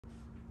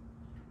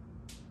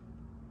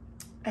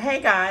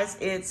Hey guys,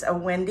 it's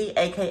Wendy,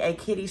 aka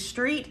Kitty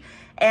Street,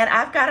 and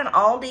I've got an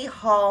Aldi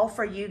haul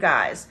for you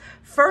guys.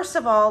 First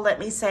of all, let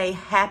me say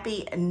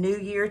Happy New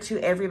Year to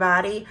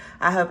everybody.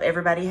 I hope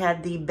everybody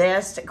had the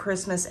best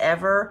Christmas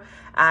ever.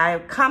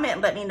 Comment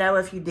and let me know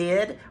if you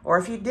did or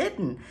if you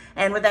didn't.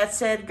 And with that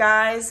said,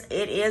 guys,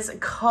 it is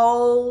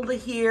cold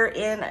here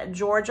in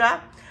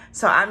Georgia.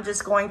 So I'm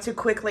just going to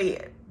quickly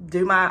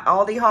do my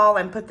Aldi haul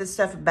and put this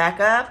stuff back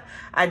up.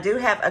 I do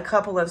have a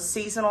couple of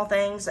seasonal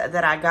things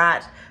that I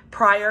got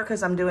prior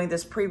because I'm doing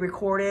this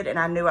pre-recorded and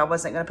I knew I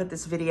wasn't going to put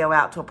this video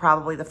out till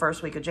probably the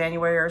first week of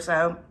January or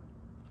so.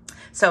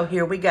 So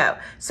here we go.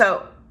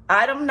 So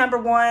item number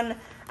one,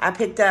 I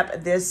picked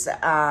up this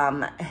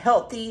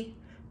Healthy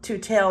to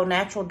Tail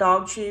natural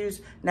dog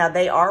chews. Now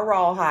they are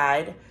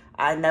rawhide.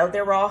 I know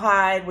they're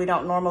rawhide. We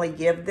don't normally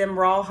give them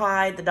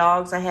rawhide. The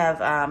dogs, I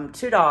have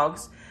two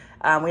dogs.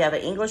 We have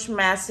an English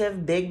Mastiff,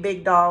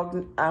 big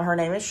dog. Her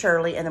name is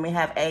Shirley. And then we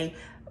have a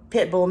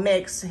Pit Bull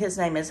mix. His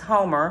name is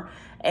Homer.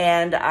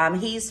 And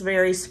he's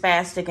very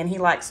spastic and he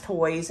likes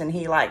toys and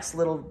he likes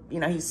little,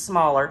 he's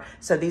smaller.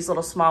 So these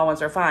little small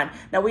ones are fine.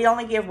 Now we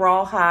only give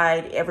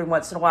rawhide every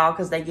once in a while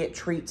because they get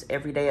treats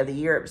every day of the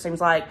year, it seems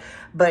like.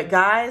 But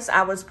guys,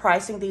 I was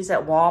pricing these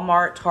at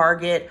Walmart,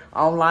 Target,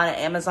 online at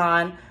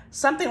Amazon.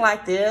 Something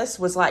like this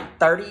was like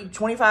 $25,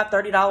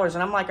 $30.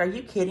 And I'm like, are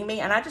you kidding me?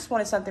 And I just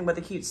wanted something with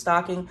a cute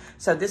stocking.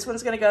 So this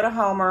one's going to go to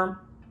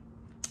Homer.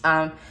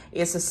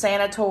 It's a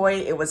Santa toy.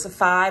 It was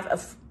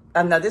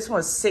no, this one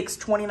was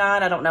 $6.29.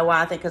 I don't know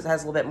why. I think because it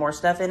has a little bit more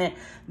stuff in it.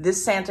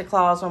 This Santa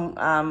Claus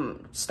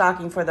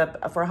stocking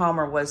for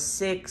Homer was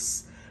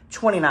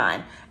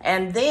 $6.29.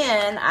 And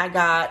then I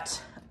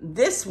got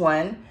this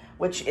one,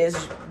 which is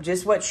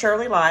just what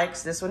Shirley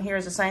likes. This one here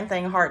is the same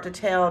thing, Heart to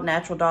Tail,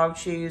 natural dog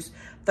chews,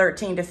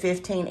 13 to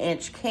 15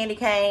 inch candy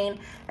cane.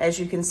 As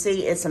you can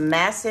see, it's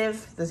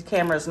massive. The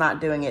camera is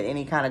not doing it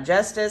any kind of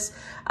justice.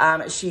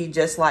 She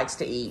just likes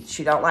to eat.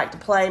 She don't like to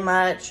play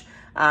much.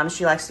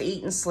 She likes to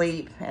eat and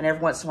sleep, and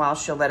every once in a while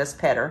she'll let us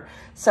pet her.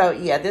 So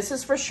yeah, this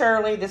is for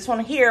Shirley. This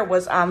one here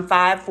was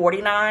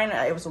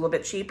 $5.49. It was a little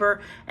bit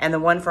cheaper, and the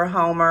one for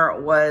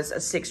Homer was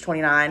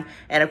 $6.29.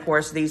 And of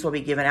course, these will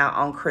be given out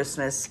on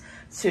Christmas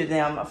to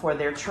them for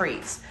their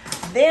treats.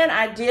 Then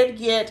I did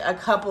get a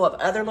couple of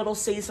other little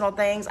seasonal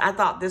things. I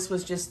thought this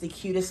was just the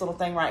cutest little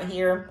thing right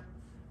here.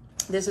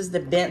 This is the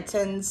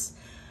Benton's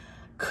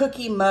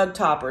cookie mug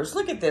toppers.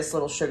 Look at this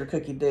little sugar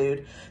cookie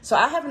dude. So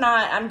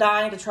I'm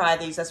dying to try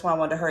these. That's why I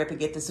wanted to hurry up and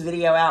get this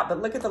video out. But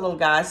look at the little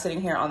guy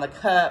sitting here on the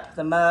cup,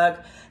 the mug.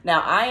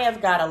 Now I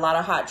have got a lot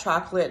of hot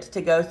chocolate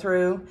to go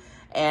through,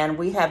 and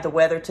we have the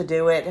weather to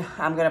do it.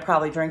 I'm gonna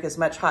probably drink as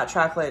much hot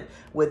chocolate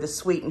with the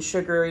sweet and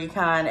sugary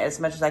kind as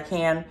much as I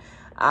can.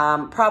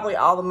 Probably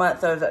all the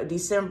month of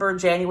December,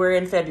 January,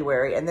 and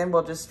February, and then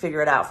we'll just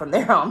figure it out from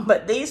there on.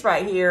 But these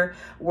right here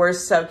were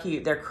so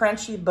cute. They're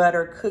crunchy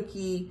butter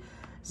cookie.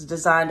 It's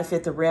designed to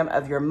fit the rim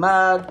of your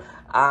mug.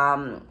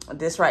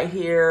 This right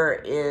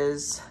here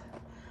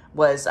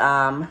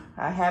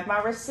I have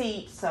my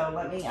receipt. So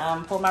let me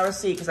pull my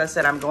receipt because I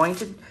said I'm going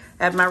to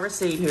have my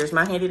receipt. Here's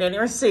my handy dandy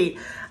receipt.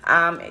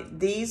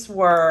 These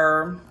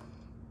were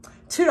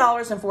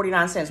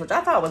 $2.49, which I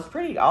thought was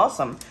pretty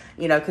awesome,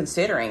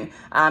 considering.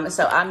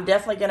 So I'm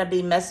definitely going to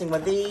be messing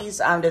with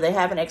these. Do they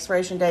have an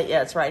expiration date?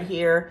 Yeah, it's right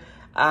here.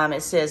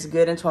 It says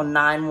good until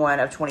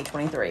 9/1 of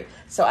 2023.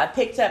 So I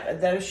picked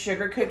up those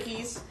sugar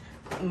cookies,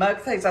 mug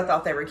things. I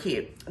thought they were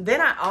cute. Then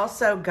I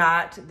also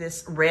got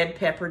this red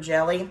pepper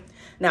jelly.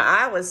 Now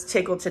I was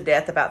tickled to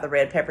death about the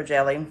red pepper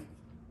jelly,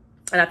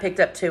 and I picked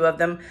up two of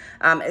them.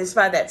 It's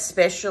by that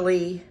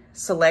Specially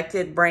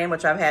Selected brand,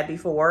 which I've had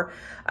before.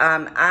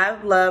 I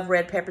love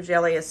red pepper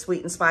jelly. It's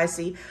sweet and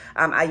spicy.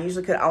 I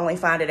usually could only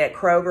find it at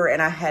Kroger,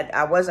 and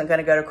I wasn't going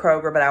to go to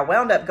Kroger, but I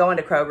wound up going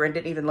to Kroger and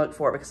didn't even look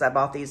for it because I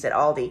bought these at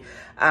Aldi.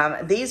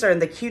 These are in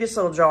the cutest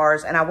little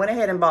jars, and I went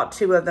ahead and bought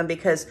two of them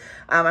because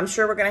I'm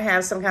sure we're going to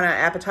have some kind of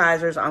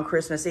appetizers on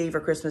Christmas Eve or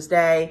Christmas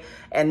Day,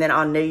 and then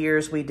on New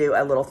Year's we do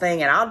a little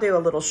thing, and I'll do a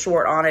little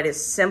short on it.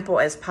 It's simple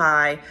as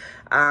pie.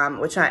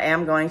 Which I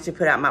am going to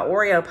put out my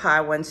Oreo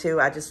pie one too.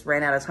 I just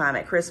ran out of time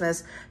at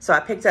Christmas. So I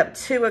picked up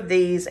two of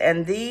these,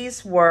 and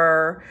these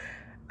were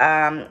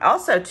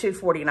also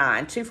 $2.49.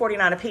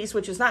 $2.49 a piece,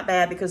 which is not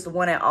bad because the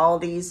one at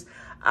Aldi's,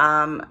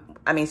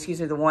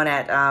 the one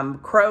at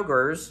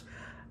Kroger's,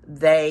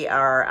 they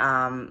are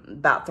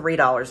about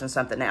 $3 and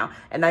something now.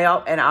 And I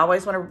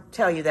always want to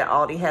tell you that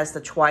Aldi has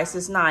the twice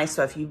as nice.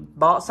 So if you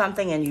bought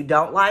something and you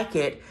don't like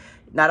it,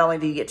 not only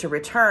do you get to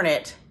return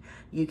it,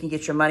 you can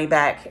get your money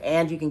back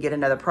and you can get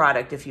another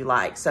product if you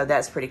like. So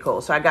that's pretty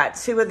cool. So I got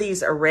two of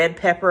these red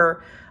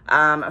pepper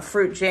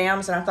fruit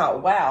jams, and I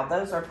thought, wow,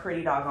 those are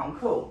pretty doggone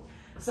cool.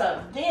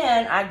 So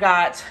then I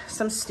got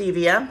some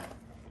stevia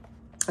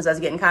as I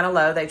was getting kind of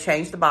low. They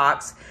changed the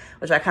box,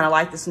 which I kind of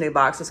like this new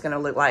box. It's going to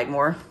look like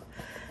more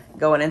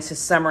going into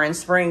summer and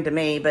spring to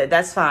me, but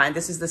that's fine.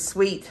 This is the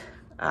sweet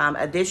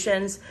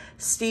additions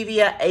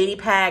stevia 80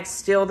 packs,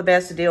 still the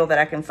best deal that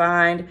I can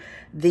find.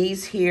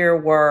 These here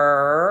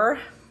were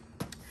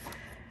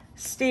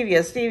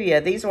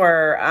Stevia. These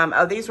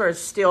were, these were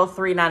still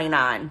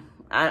 $3.99.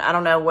 I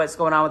don't know what's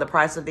going on with the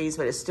price of these,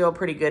 but it's still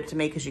pretty good to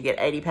me because you get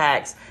 80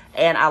 packs.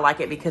 And I like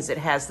it because it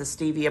has the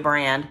Stevia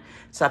brand.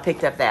 So I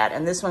picked up that.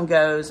 And this one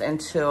goes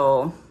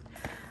until,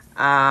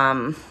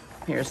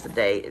 here's the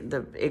date.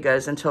 It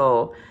goes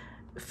until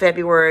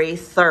February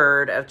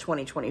 3rd of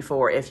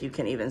 2024, if you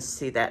can even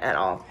see that at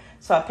all.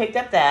 So I picked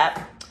up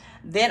that.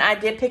 Then I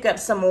did pick up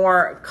some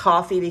more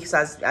coffee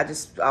because I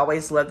just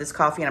always love this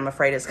coffee, and I'm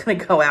afraid it's going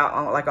to go out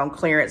on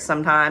clearance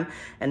sometime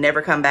and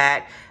never come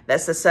back.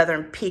 That's the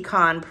Southern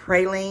Pecan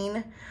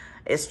Praline.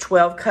 It's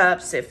 12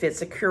 cups. It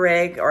fits a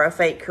Keurig or a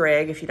fake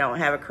Keurig if you don't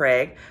have a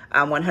Keurig.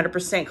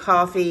 100%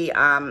 coffee.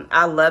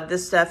 I love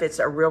this stuff. It's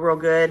a real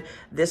good.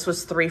 This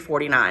was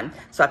 $3.49.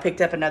 So I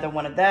picked up another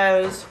one of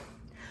those.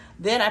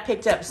 Then I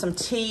picked up some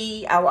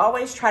tea. I will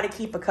always try to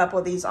keep a couple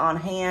of these on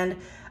hand.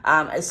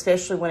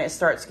 Especially when it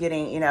starts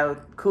getting, you know,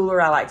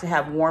 cooler. I like to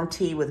have warm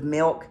tea with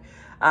milk.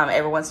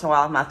 Every once in a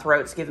while, if my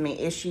throat's giving me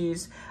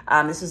issues.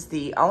 This is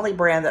the only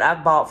brand that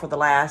I've bought for the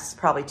last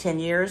probably 10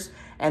 years.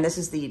 And this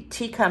is the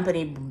tea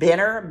company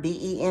Benner,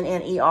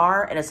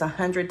 B-E-N-N-E-R. And it's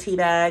 100 tea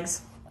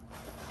bags.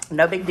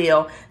 No big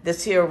deal.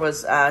 This here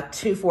was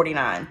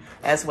 $2.49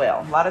 as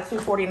well. A lot of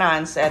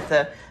 $2.49s at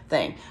the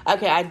thing.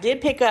 Okay, I did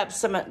pick up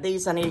some of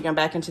these. I need to go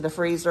back into the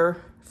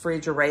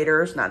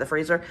refrigerators, not the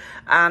freezer.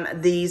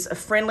 These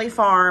Friendly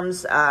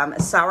Farms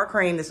sour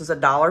cream. This was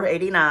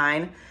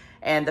 $1.89,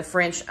 and the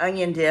French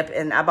onion dip.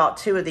 And I bought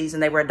two of these,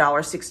 and they were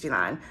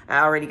 $1.69. I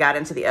already got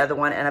into the other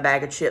one, and a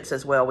bag of chips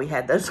as well. We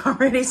had those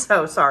already,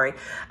 so sorry.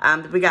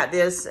 We got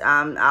this.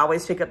 I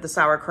always pick up the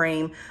sour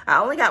cream. I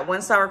only got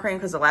one sour cream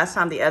because the last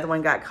time the other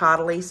one got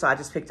cottony, so I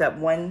just picked up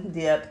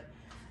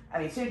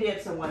two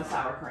dips and one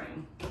sour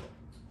cream.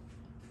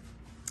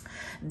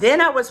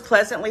 Then I was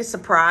pleasantly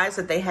surprised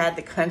that they had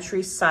the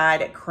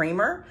Countryside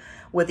Creamer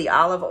with the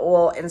olive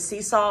oil and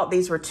sea salt.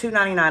 These were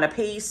 $2.99 a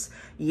piece.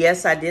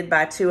 Yes, I did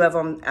buy two of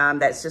them.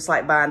 That's just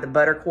like buying the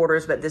butter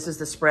quarters, but this is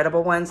the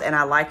spreadable ones, and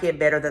I like it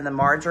better than the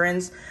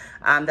margarines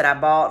that I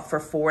bought for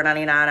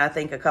 $4.99. I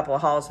think a couple of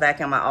hauls back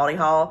in my Aldi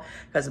haul,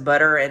 because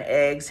butter and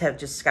eggs have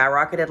just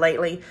skyrocketed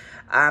lately.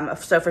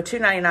 So for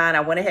 $2.99, I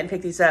went ahead and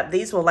picked these up.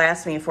 These will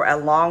last me for a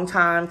long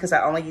time because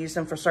I only use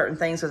them for certain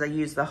things, because I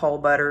use the whole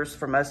butters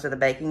for most of the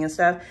baking and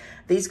stuff.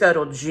 These go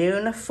till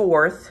June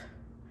 4th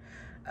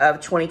of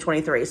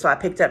 2023. So I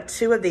picked up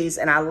two of these,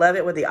 and I love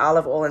it with the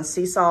olive oil and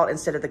sea salt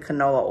instead of the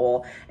canola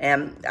oil.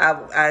 And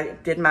I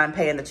didn't mind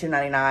paying the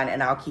 $2.99,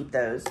 and I'll keep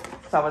those.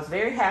 So I was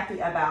very happy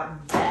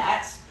about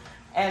that.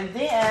 And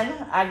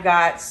then I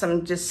got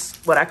some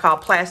just what I call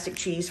plastic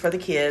cheese for the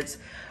kids.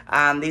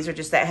 These are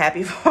just that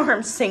Happy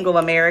Farm Single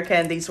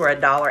American. These were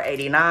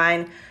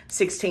 $1.89,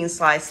 16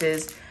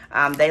 slices.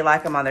 They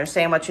like them on their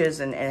sandwiches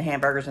and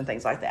hamburgers and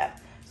things like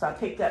that. So I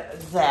picked up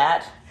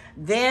that.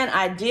 Then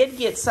I did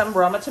get some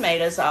Roma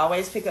tomatoes. I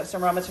always pick up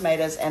some Roma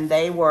tomatoes, and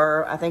they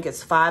were, I think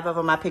it's 5 of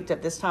them I picked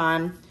up this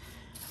time.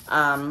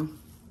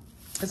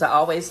 Because I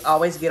always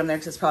get them there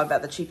because it's probably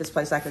about the cheapest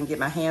place I can get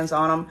my hands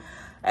on them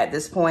at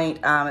this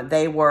point.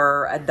 They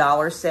were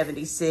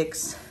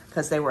 $1.76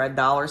 because they were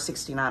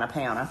 $1.69 a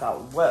pound. I thought,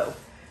 whoa,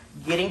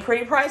 getting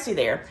pretty pricey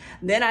there.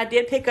 Then I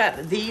did pick up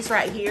these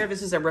right here.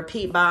 This is a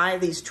repeat buy,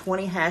 these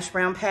 20 hash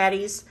brown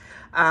patties.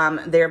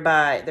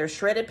 They're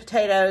shredded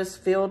potatoes,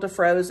 filled to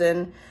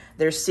frozen.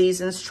 They're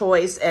Season's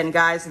Choice. And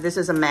guys, this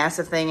is a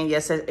massive thing. And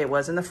yes, it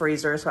was in the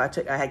freezer, so I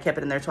had kept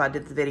it in there till I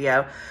did the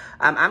video.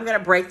 I'm going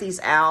to break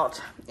these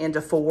out into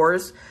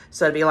 4s.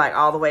 So it'd be like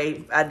all the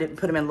way, I did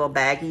put them in little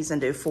baggies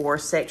and do 4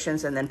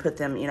 sections, and then put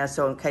them, you know,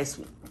 so in case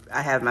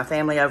I have my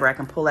family over, I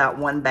can pull out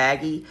one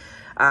baggie.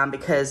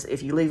 Because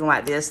if you leave them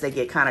like this, they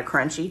get kind of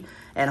crunchy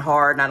and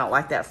hard, and I don't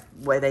like that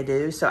way they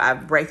do. So I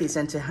break these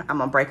into, I'm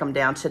going to break them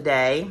down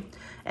today,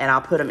 and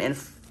I'll put them in,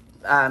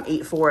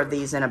 eat 4 of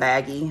these in a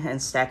baggie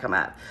and stack them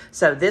up.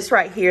 So this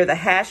right here, the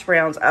hash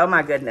browns, oh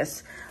my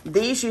goodness.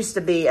 These used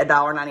to be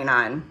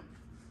 $1.99.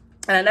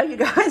 And I know you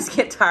guys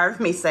get tired of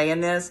me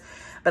saying this,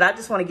 but I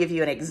just want to give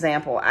you an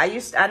example.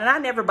 And I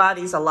never buy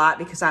these a lot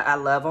because I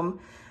love them.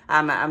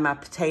 I'm a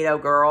potato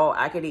girl.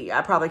 I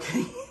probably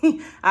could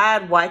eat.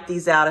 I'd wipe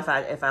these out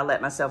if I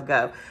let myself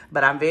go.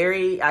 But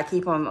I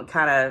keep them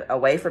kind of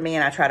away from me,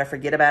 and I try to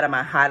forget about them.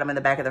 I hide them in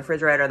the back of the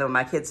refrigerator. Then when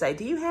my kids say,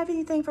 do you have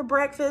anything for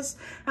breakfast?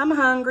 I'm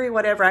hungry,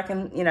 whatever, I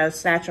can, you know,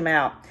 snatch them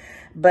out.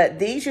 But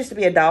these used to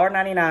be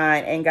 $1.99,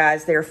 and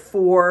guys, they're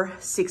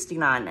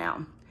 $4.69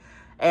 now.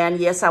 And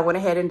yes, I went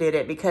ahead and did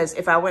it because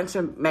if I went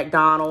to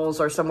McDonald's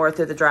or somewhere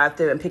through the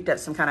drive-thru and picked up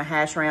some kind of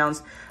hash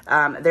browns,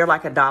 they're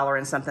like $1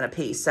 and something a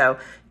piece. So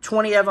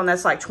 20 of them,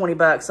 that's like 20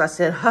 bucks. So I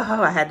said,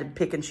 oh, I had to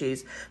pick and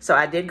choose. So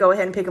I did go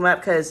ahead and pick them up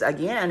because,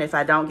 again, if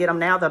I don't get them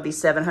now, they'll be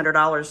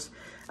 $700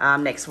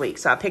 next week.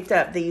 So I picked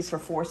up these for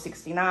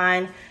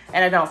 $4.69,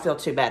 and I don't feel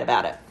too bad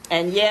about it.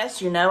 And yes,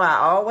 you know, I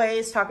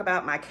always talk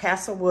about my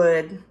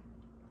Castlewood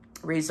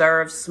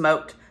Reserve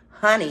Smoked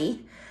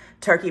Honey,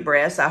 turkey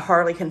breast. I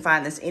hardly can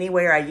find this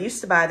anywhere. I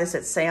used to buy this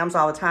at Sam's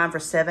all the time for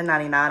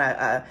 $7.99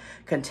 a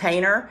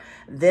container.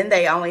 Then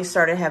they only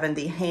started having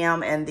the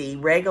ham and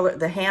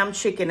the ham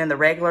chicken and the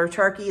regular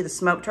turkey, the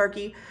smoked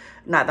turkey,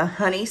 not the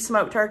honey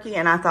smoked turkey.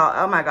 And I thought,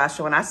 oh my gosh,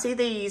 so when I see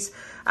these,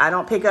 I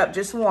don't pick up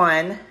just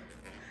one.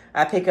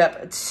 I pick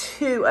up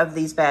 2 of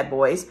these bad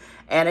boys.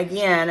 And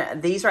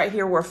again, these right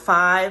here were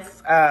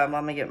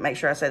let me make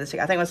sure I say this.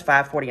 I think it was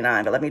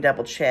 $5.49, but let me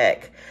double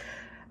check.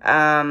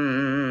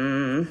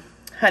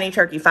 Honey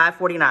turkey,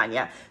 $5.49,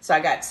 yeah. So I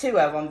got 2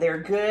 of them. They're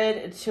good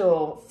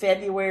until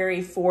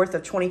February 4th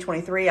of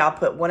 2023. I'll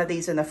put one of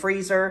these in the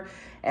freezer,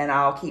 and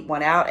I'll keep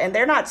one out. And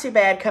they're not too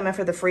bad coming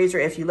for the freezer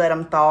if you let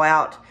them thaw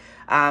out,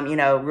 you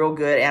know, real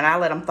good. And I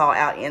let them thaw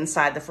out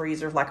inside the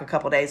freezer like a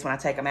couple days when I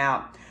take them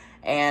out.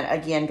 And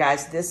again,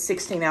 guys, this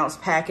 16-ounce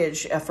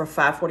package for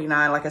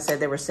 $5.49, like I said,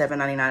 they were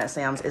 $7.99 at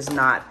Sam's, is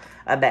not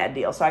a bad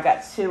deal. So I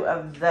got 2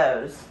 of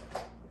those.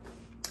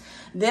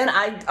 Then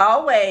I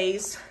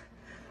always,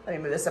 let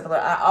me move this up a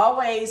little. I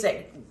always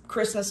at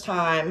Christmas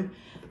time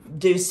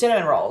do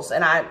cinnamon rolls.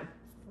 And I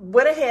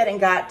went ahead and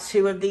got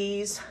 2 of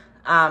these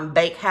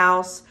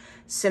Bakehouse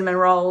cinnamon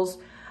rolls.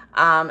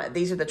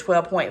 These are the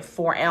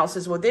 12.4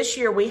 ounces. Well, this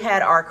year we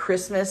had our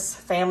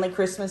family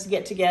Christmas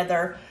get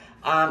together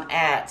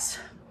at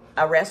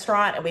a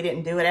restaurant, and we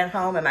didn't do it at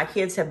home, and my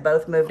kids have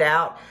both moved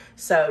out.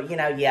 So, you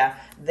know, yeah,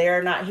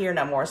 they're not here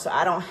no more. So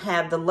I don't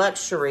have the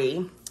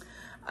luxury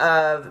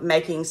of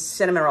making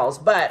cinnamon rolls,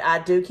 but I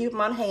do keep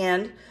them on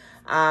hand.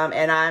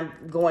 And I'm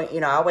going, you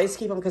know, I always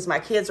keep them because my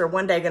kids are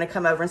one day going to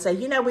come over and say,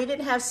 you know, we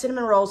didn't have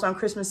cinnamon rolls on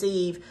Christmas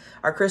Eve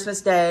or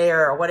Christmas Day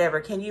or whatever.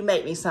 Can you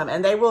make me some?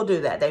 And they will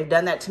do that. They've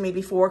done that to me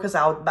before because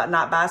I'll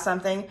not buy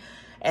something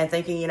and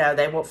thinking, you know,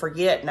 they won't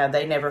forget. No,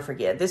 they never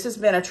forget. This has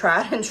been a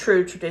tried and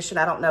true tradition.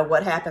 I don't know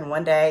what happened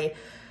one day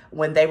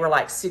when they were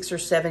like 6 or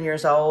 7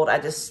 years old. I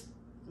just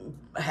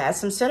had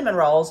some cinnamon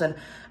rolls, and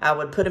I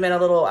would put them in a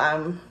little,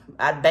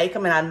 I'd bake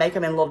them and I'd make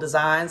them in little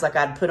designs. Like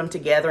I'd put them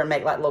together and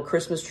make like little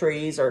Christmas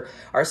trees or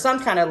some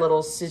kind of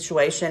little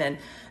situation. And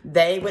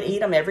they would eat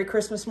them every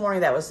Christmas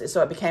morning.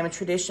 So it became a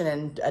tradition,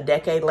 and a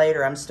decade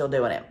later, I'm still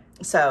doing it.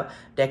 So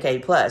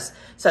decade plus.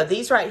 So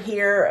these right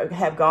here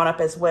have gone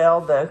up as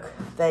well.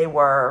 They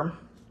were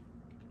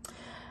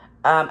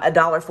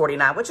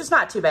 $1.49, which is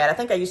not too bad. I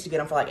think I used to get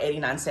them for like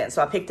 89 cents.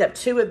 So I picked up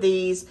 2 of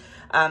these.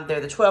 They're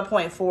the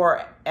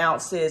 12.4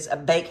 ounces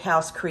of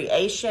Bakehouse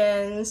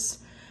Creations,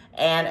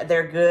 and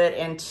they're good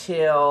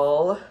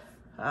until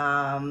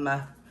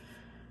March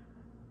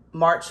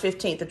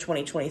 15th of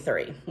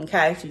 2023.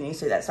 Okay, so you can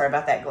see that. Sorry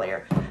about that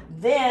glare.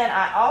 Then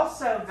I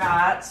also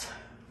got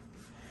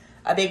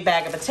a big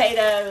bag of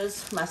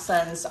potatoes. My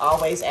son's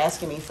always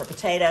asking me for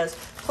potatoes.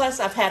 Plus,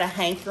 I've had a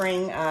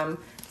hankering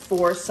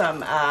for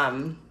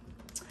some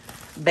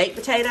baked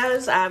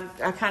potatoes. I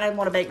kind of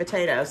want to bake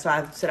potatoes, so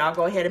I said I'll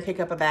go ahead and pick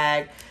up a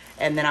bag,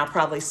 and then I'll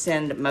probably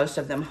send most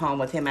of them home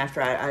with him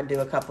after I do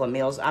a couple of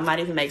meals. I might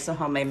even make some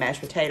homemade mashed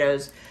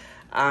potatoes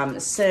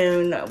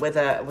soon with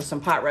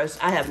some pot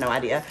roast. I have no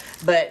idea,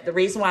 but the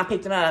reason why I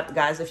picked them up,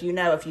 guys, if you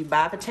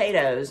buy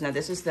potatoes, now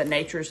this is the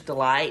Nature's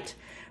Delight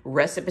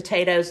russet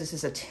potatoes. This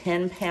is a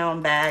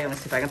 10-pound bag. Let me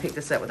see if I can pick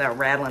this up without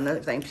rattling the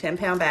thing.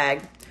 10-pound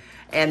bag,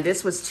 and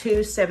this was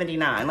 $2.79.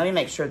 Let me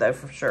make sure though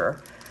for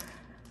sure.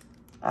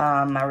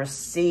 My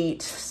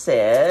receipt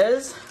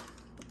says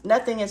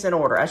nothing is in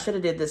order. I should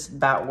have did this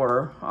by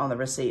order on the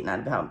receipt, and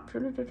I'd about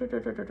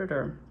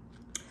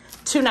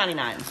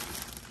 $2.99.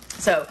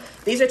 So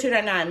these are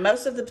 $2.99.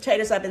 Most of the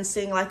potatoes I've been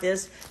seeing like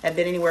this have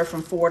been anywhere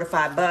from $4 to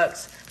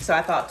 $5. So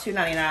I thought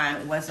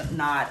 $2.99 wasn't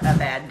not a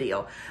bad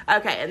deal.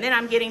 Okay, and then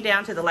I'm getting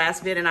down to the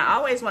last bit, and I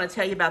always want to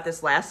tell you about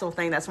this last little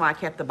thing. That's why I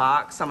kept the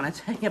box. So I'm going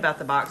to tell you about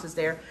the boxes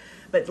there.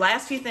 But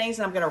last few things,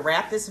 and I'm going to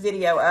wrap this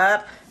video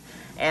up.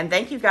 And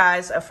thank you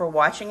guys for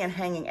watching and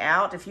hanging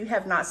out. If you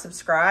have not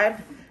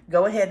subscribed,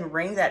 go ahead and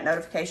ring that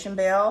notification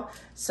bell.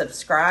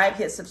 Subscribe,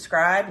 hit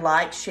subscribe,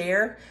 like,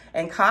 share,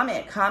 and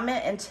comment.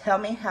 Comment and tell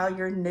me how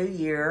your new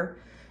year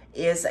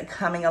is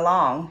coming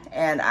along.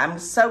 And I'm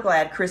so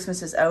glad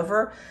Christmas is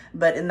over,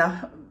 but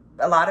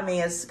a lot of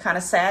me is kind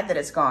of sad that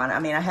it's gone. I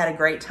mean, I had a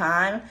great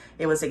time.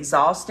 It was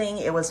exhausting.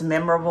 It was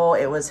memorable.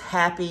 It was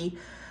happy.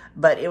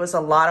 But it was a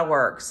lot of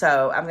work.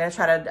 So I'm going to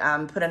try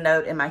to put a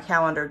note in my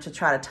calendar to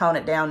try to tone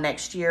it down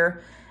next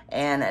year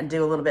and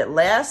do a little bit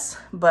less.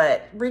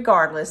 But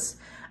regardless,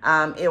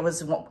 it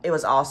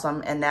was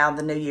awesome. And now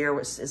the new year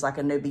is like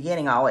a new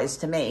beginning always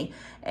to me.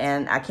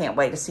 And I can't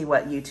wait to see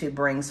what YouTube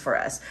brings for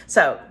us.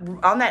 So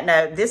on that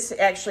note, this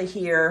actually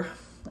here,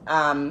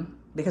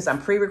 because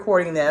I'm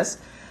pre-recording this,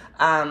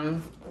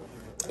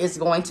 is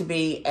going to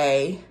be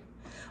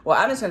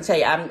well, I'm just going to tell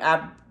you,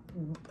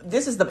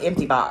 this is the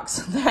empty box.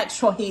 The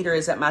actual heater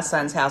is at my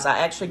son's house. I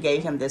actually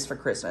gave him this for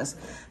Christmas.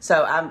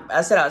 So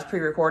I said I was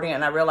pre-recording,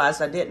 and I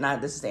realized I didn't.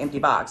 This is the empty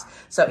box.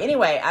 So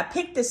anyway, I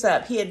picked this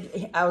up.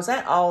 I was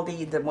at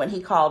Aldi when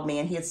he called me,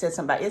 and he had said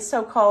something about, it's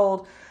so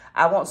cold,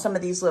 I want some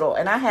of these little,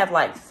 and I have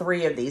like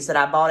 3 of these that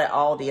I bought at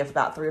Aldi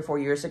about 3 or 4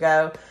 years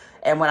ago.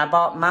 And when I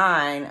bought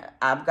mine,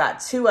 I've got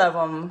 2 of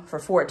them for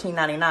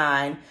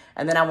 $14.99.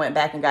 And then I went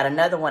back and got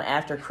another one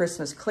after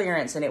Christmas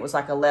clearance, and it was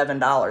like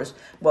 $11.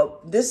 Well,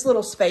 this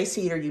little space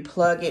heater, you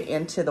plug it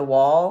into the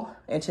wall,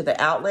 into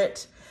the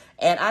outlet.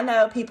 And I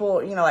know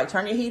people, you know, like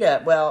turn your heat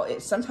up. Well,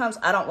 sometimes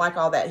I don't like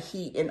all that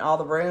heat in all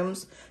the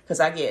rooms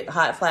because I get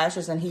hot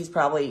flashes, and he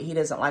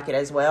doesn't like it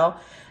as well.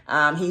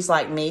 He's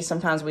like me.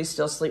 Sometimes we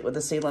still sleep with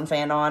the ceiling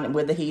fan on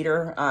with the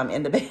heater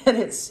in the bed.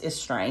 It's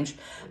strange.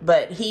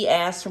 But he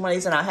asked for one of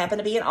these, and I happened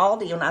to be in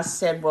Aldi, and I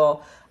said,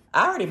 well,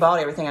 I already bought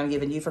everything I'm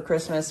giving you for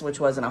Christmas, which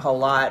wasn't a whole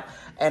lot.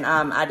 And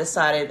I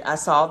decided, I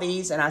saw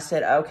these, and I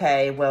said,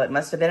 okay, well, it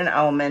must have been an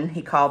omen.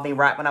 He called me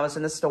right when I was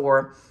in the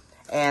store.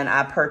 And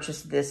I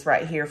purchased this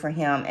right here for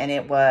him, and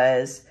it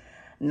was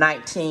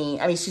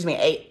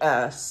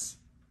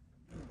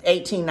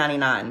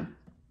 $18.99.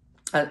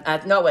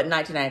 No, it wasn't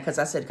 $19.99 because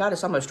I said, God,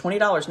 it's almost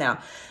 $20 now.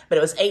 But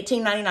it was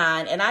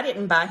 $18.99, and I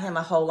didn't buy him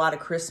a whole lot of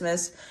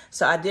Christmas,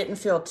 so I didn't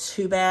feel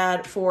too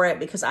bad for it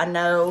because I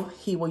know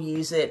he will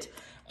use it.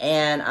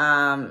 And,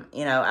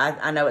 you know,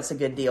 I know it's a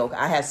good deal.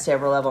 I have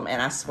several of them,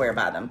 and I swear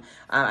by them.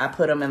 I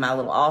put them in my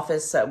little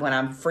office. So when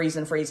I'm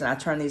freezing, I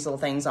turn these little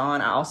things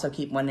on. I also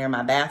keep one near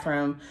my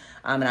bathroom,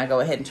 and I go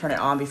ahead and turn it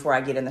on before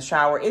I get in the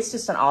shower. It's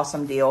just an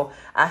awesome deal.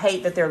 I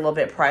hate that they're a little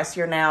bit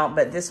pricier now,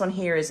 but this one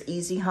here is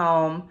Easy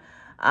Home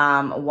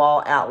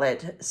wall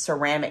outlet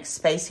ceramic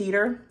space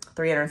heater,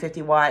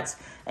 350 watts.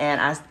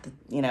 And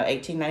you know,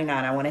 $18.99.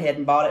 I went ahead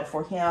and bought it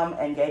for him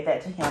and gave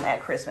that to him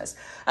at Christmas.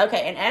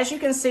 Okay, and as you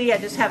can see, I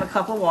just have a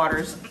couple of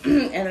waters,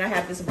 and then I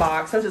have this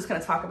box. I was just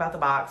going to talk about the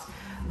box.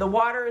 The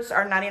waters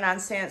are 99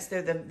 cents.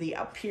 They're the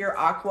Pure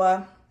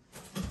Aqua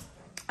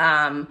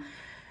 1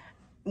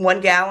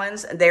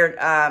 gallons. They're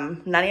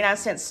 99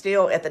 cents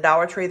still at the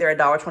Dollar Tree. They're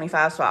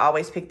 $1.25, so I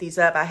always pick these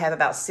up. I have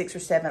about 6 or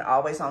 7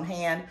 always on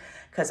hand,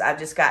 because I've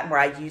just gotten where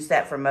I use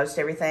that for most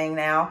everything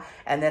now.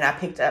 And then I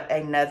picked up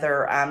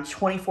another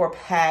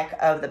 24-pack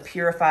of the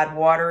purified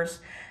waters.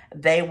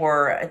 They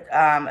were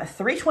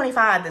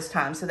 $3.25 this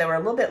time, so they were a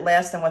little bit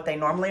less than what they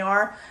normally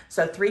are.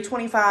 So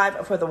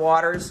 $3.25 for the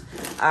waters.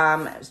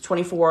 It's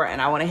 24,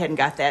 and I went ahead and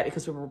got that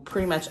because we were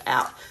pretty much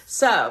out.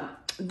 So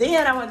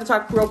then I wanted to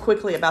talk real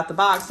quickly about the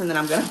box, and then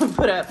I'm going to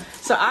put up.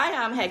 So I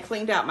had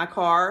cleaned out my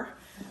car.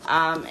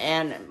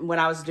 And when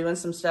I was doing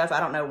some stuff,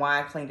 I don't know why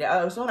I cleaned it.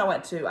 Oh, it was when I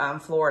went to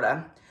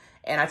Florida,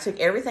 and I took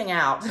everything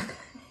out.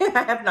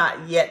 I have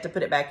not yet to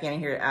put it back in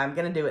here. I'm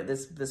going to do it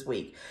this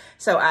week.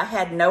 So I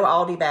had no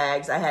Aldi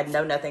bags. I had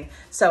no nothing.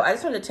 So I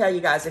just wanted to tell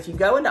you guys, if you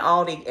go into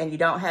Aldi and you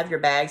don't have your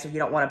bags, if you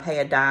don't want to pay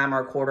a dime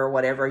or a quarter or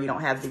whatever, you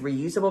don't have the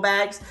reusable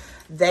bags,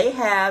 they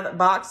have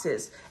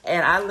boxes.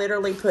 And I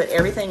literally put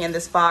everything in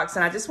this box.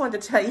 And I just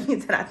wanted to tell you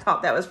that I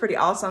thought that was pretty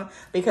awesome,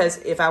 because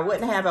if I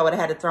wouldn't have, I would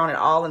have had to throw it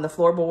all in the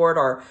floorboard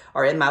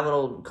or in my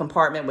little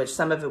compartment, which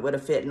some of it would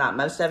have fit, not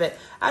most of it.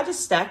 I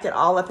just stacked it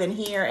all up in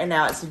here, and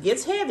now it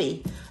gets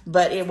heavy,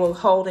 but it will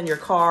hold in your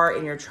car,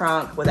 in your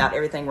trunk, without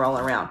everything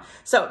rolling around.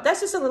 So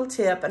that's just a little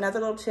tip, another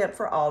little tip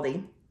for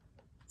Aldi.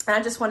 And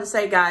I just want to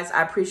say, guys,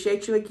 I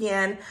appreciate you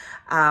again.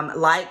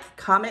 Like,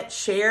 comment,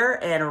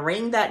 share, and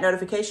ring that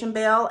notification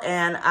bell.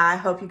 And I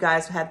hope you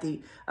guys have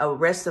the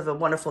rest of a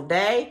wonderful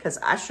day, because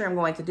I sure am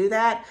going to do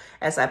that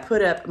as I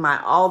put up my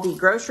Aldi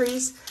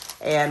groceries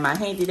and my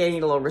handy dandy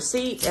little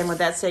receipt. And with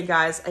that said,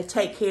 guys,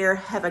 take care.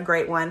 Have a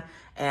great one.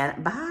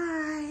 And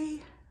bye.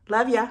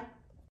 Love ya.